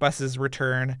 o'clock, buses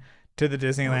return to the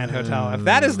Disneyland Hotel. If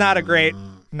that is not a great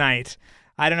night,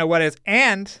 I don't know what is.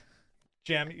 And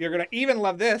Jim, you're going to even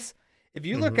love this. If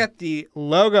you look at the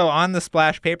logo on the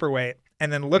Splash paperweight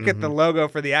and then look at the logo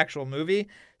for the actual movie,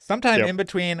 sometime in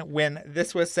between when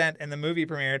this was sent and the movie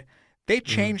premiered, they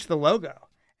changed the logo.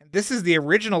 And this is the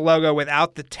original logo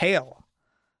without the tail.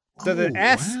 So the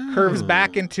S curves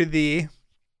back into the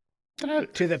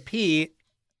P,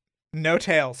 no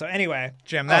tail. So anyway,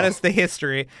 Jim, that is the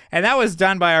history. And that was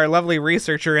done by our lovely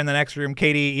researcher in the next room,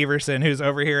 Katie Everson, who's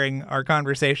overhearing our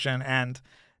conversation and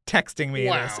texting me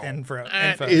this info.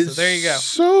 So there you go.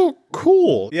 So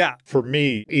cool. Yeah. For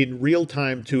me, in real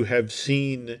time, to have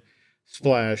seen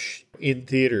Splash in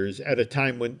theaters at a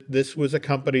time when this was a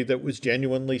company that was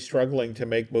genuinely struggling to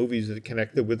make movies that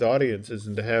connected with audiences,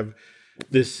 and to have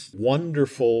this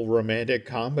wonderful romantic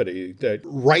comedy that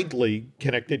rightly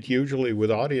connected hugely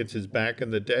with audiences back in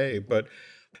the day. But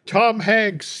Tom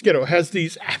Hanks, has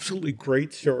these absolutely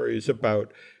great stories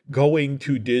about going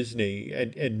to Disney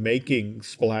and making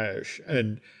Splash,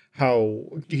 and how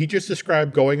he just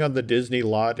described going on the Disney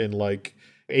lot in like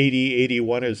 80,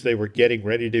 81 as they were getting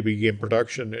ready to begin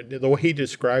production. And the way he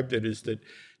described it is that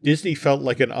Disney felt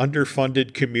like an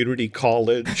underfunded community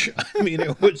college. I mean,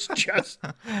 it was just,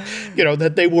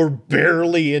 that they were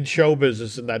barely in show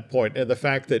business at that point. And the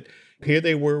fact that here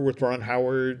they were with Ron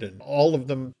Howard and all of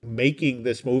them making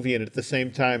this movie, and at the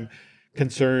same time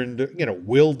concerned,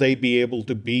 will they be able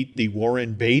to beat the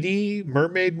Warren Beatty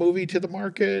mermaid movie to the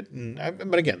market?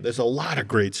 But again, there's a lot of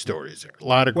great stories there. A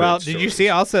lot of great stories. Well, did you see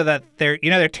also that they're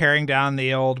tearing down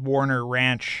the old Warner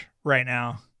Ranch right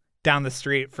now down the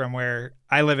street from where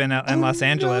I live in Los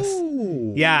Angeles?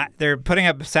 No. Yeah, they're putting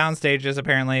up sound stages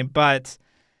apparently, but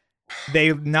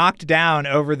they knocked down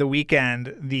over the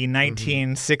weekend the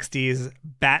 1960s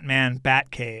Batman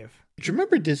Batcave. Do you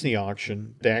remember Disney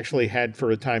Auction? They actually had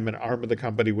for a time an arm of the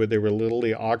company where they were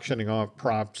literally auctioning off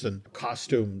props and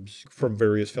costumes from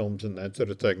various films and that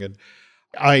sort of thing. And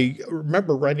I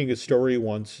remember writing a story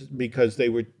once because they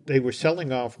were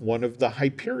selling off one of the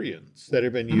Hyperions that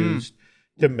had been used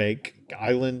to make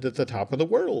Island at the Top of the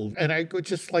World. And I was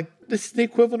just like, this is the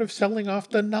equivalent of selling off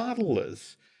the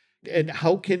Nautilus. And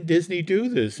how can Disney do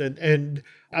this? And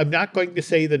I'm not going to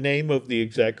say the name of the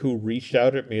exec who reached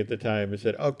out at me at the time and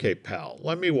said, okay, pal,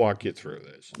 let me walk you through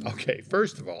this. Okay,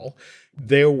 first of all,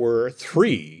 there were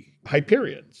 3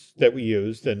 Hyperions that we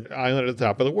used in Island at the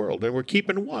Top of the World, and we're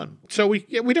keeping 1. So we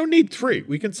don't need 3.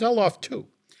 We can sell off 2.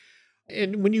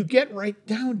 And when you get right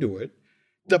down to it,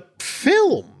 the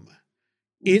film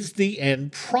is the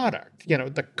end product.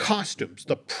 The costumes,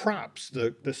 the props,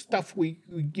 the stuff we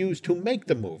use to make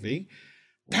the movie,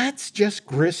 that's just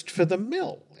grist for the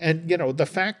mill. And, the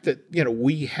fact that,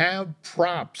 we have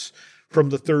props from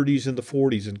the 30s and the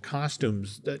 40s and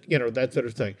costumes that, that sort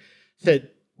of thing,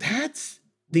 that's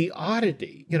the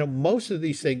oddity. Most of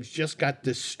these things just got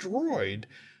destroyed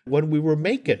when we were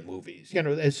making movies.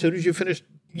 As soon as you finished,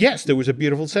 yes, there was a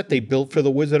beautiful set they built for The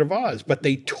Wizard of Oz, but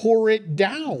they tore it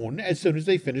down as soon as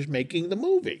they finished making the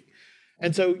movie.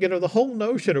 And so, the whole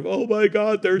notion of, oh my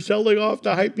God, they're selling off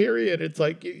the Hyperion. It's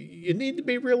like, you need to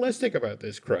be realistic about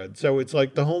this crud. So it's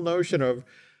like the whole notion of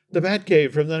the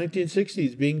Batcave from the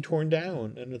 1960s being torn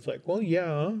down. And it's like, well,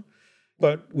 yeah,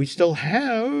 but we still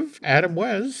have Adam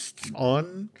West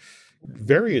on,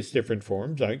 various different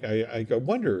forms. I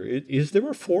wonder, is there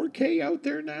a 4K out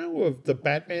there now of the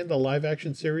Batman, the live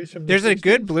action series from the There's a 60s?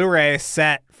 good Blu-ray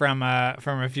set from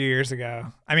a few years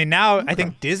ago. I mean, now I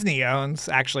think Disney owns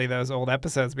actually those old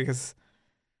episodes because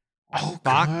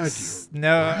Fox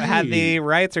had the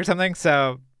rights or something.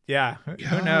 So yeah,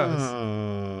 who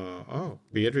knows?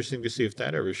 Be interesting to see if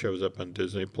that ever shows up on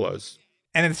Disney Plus.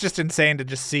 And it's just insane to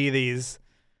just see these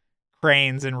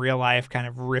cranes in real life kind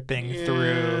of ripping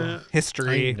through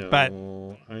history. I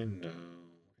know.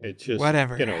 It's just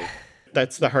whatever.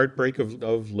 That's the heartbreak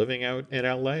of living out in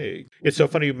LA. It's so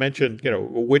funny you mentioned,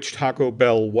 which Taco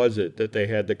Bell was it that they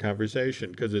had the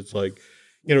conversation? Because it's like,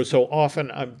 so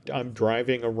often I'm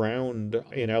driving around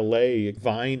in LA,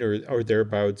 Vine or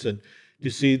thereabouts, and you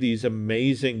see these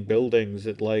amazing buildings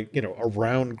at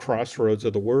around crossroads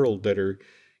of the world that are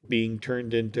being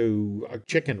turned into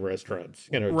chicken restaurants.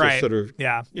 Right. Just sort of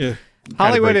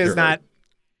Hollywood is not.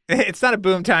 It's not a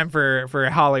boom time for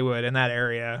Hollywood in that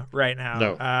area right now.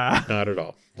 No, not at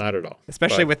all. Not at all.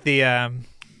 Especially with the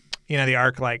the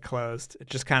ArcLight closed. It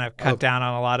just kind of cut down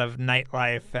on a lot of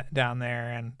nightlife down there,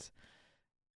 and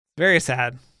very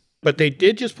sad. But they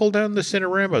did just pull down the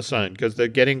Cinerama sign because they're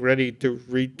getting ready to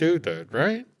redo that,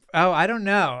 right? Oh, I don't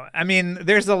know. I mean,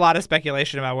 there's a lot of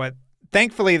speculation about what.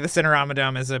 Thankfully, the Cinerama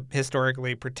Dome is a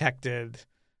historically protected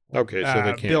so they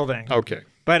can't. Building. Okay.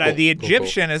 But the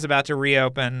Egyptian is about to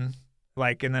reopen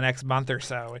in the next month or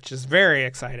so, which is very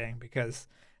exciting because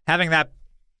having that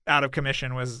out of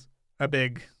commission was a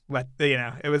big,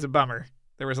 it was a bummer.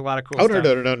 There was a lot of cool stuff.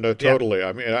 No, totally. Yeah.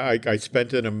 I mean, I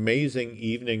spent an amazing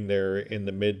evening there in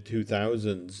the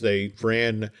mid-2000s. They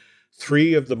ran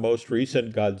 3 of the most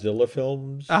recent Godzilla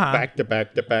films back to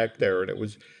back to back there, and it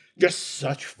was just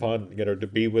such fun, to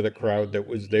be with a crowd that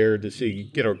was there to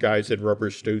see, guys in rubber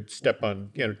suits step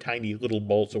on, tiny little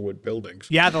balsa wood buildings.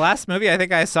 Yeah, the last movie I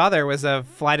think I saw there was a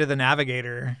Flight of the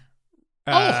Navigator.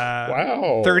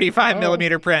 Wow. 35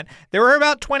 millimeter print. There were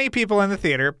about 20 people in the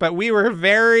theater, but we were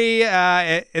very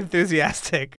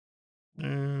enthusiastic.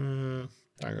 All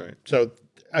right. So,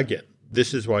 again,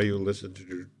 this is why you listen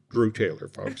to Drew Taylor,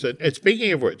 folks. And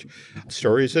speaking of which,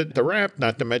 stories at the wrap,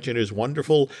 not to mention his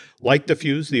wonderful Light the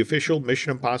Fuse, the official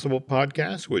Mission Impossible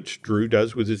podcast, which Drew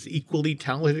does with his equally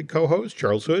talented co-host,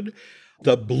 Charles Hood.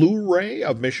 The Blu-ray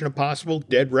of Mission Impossible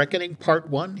Dead Reckoning Part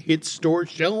 1 hits store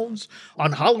shelves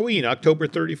on Halloween, October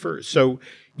 31st. So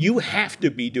you have to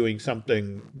be doing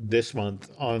something this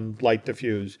month on Light the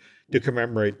Fuse to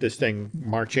commemorate this thing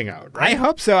marching out, right? I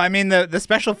hope so. I mean, the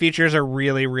special features are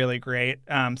really, really great.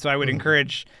 So I would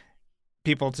encourage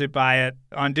people to buy it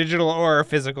on digital or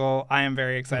physical. I am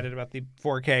very excited about the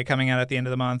 4K coming out at the end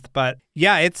of the month. But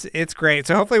yeah, it's great.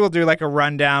 So hopefully we'll do a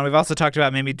rundown. We've also talked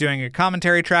about maybe doing a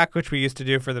commentary track, which we used to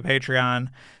do for the Patreon,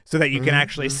 so that you can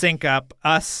actually sync up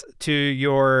us to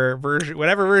your version,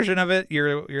 whatever version of it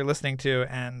you're listening to,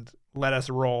 and let us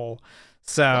roll.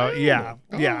 So, yeah.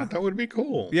 That would be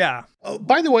cool. Yeah. Oh,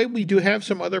 by the way, we do have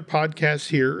some other podcasts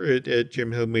here at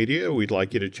Jim Hill Media we'd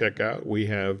like you to check out. We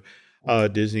have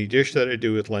Disney Dish that I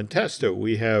do with Len Testo.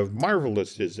 We have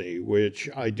Marvelous Disney, which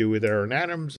I do with Aaron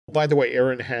Adams. By the way,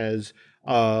 Aaron has,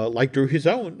 Drew, his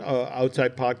own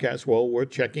outside podcast well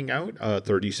worth checking out,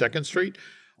 32nd Street.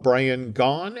 Brian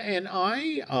Gaughan and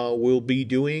I will be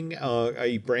doing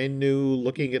a brand new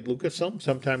Looking at Lucasfilm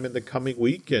sometime in the coming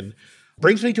week, and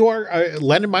brings me to our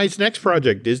Len and I's next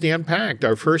project, Disney Unpacked,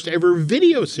 our first ever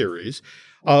video series,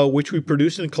 which we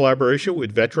produced in collaboration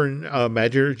with veteran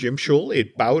Imagineer Jim Schul.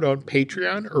 It bowed on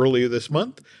Patreon earlier this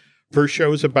month. First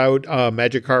show is about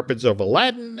Magic Carpets of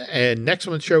Aladdin, and next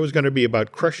month's show is going to be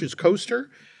about Crush's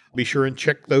Coaster. Be sure and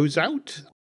check those out.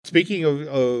 Speaking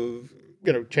of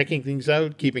checking things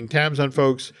out, keeping tabs on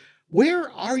folks, where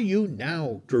are you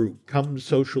now, Drew, come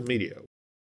social media?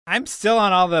 I'm still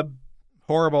on all the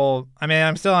horrible. I mean,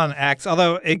 I'm still on X,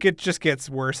 although it just gets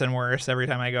worse and worse every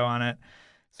time I go on it.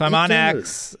 So I'm on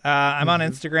X. I'm on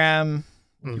Instagram.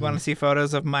 If you want to see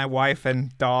photos of my wife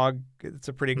and dog, it's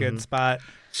a pretty good spot.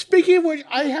 Speaking of which,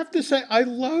 I have to say, I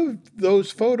love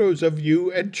those photos of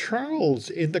you and Charles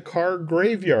in the car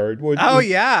graveyard.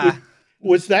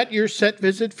 Was that your set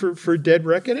visit for Dead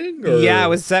Reckoning? Or? Yeah, it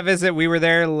was set visit. We were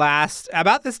there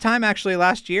about this time, actually,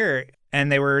 last year. And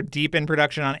they were deep in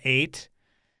production on 8.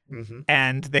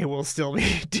 And they will still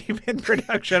be deep in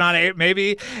production on 8,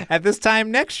 maybe at this time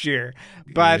next year.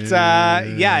 But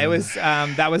it was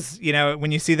that was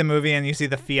when you see the movie and you see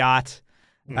the Fiat,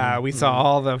 we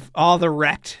saw all the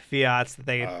wrecked Fiats that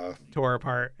they tore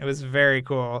apart. It was very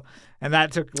cool, and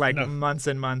that took months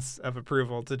and months of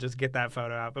approval to just get that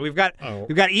photo out. But we've got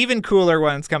even cooler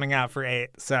ones coming out for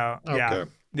 8. So yeah.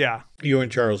 Yeah. You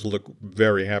and Charles look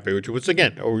very happy, which was,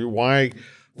 again, why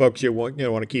folks you want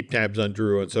to keep tabs on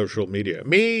Drew on social media.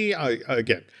 Me,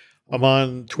 I'm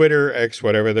on Twitter, X,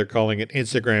 whatever they're calling it.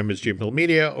 Instagram is Jim Hill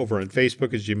Media. Over on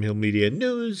Facebook is Jim Hill Media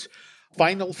News.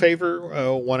 Final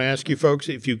favor, want to ask you folks,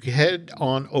 if you head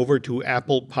on over to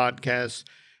Apple Podcasts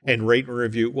and rate and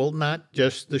review, well, not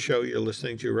just the show you're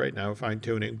listening to right now, fine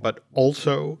tuning, but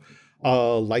also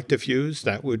like the Fuse,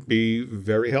 that would be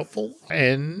very helpful.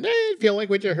 And if you like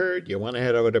what you heard, you want to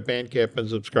head over to Bandcamp and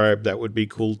subscribe, that would be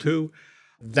cool too.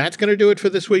 That's going to do it for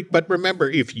this week. But remember,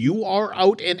 if you are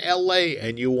out in LA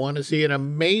and you want to see an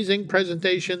amazing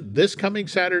presentation this coming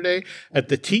Saturday at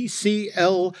the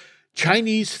TCL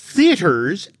Chinese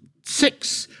Theaters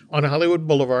 6 on Hollywood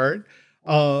Boulevard,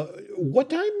 what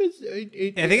time is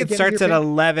it? I think it starts at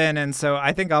 11, and so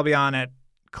I think I'll be on at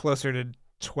closer to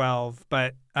 12.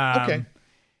 But okay.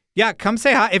 Yeah, come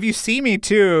say hi. If you see me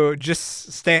too,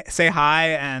 just say hi.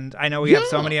 And I know we have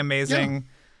so many amazing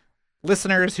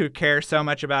listeners who care so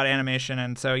much about animation,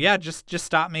 and so just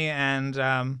stop me and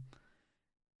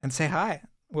say hi.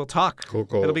 We'll talk. Cool.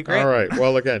 It'll be great. All right.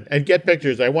 Well, again, and get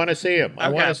pictures. I want to see them. I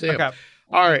want to see them.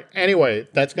 All right. Anyway,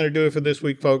 that's going to do it for this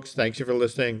week, folks. Thanks you for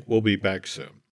listening. We'll be back soon.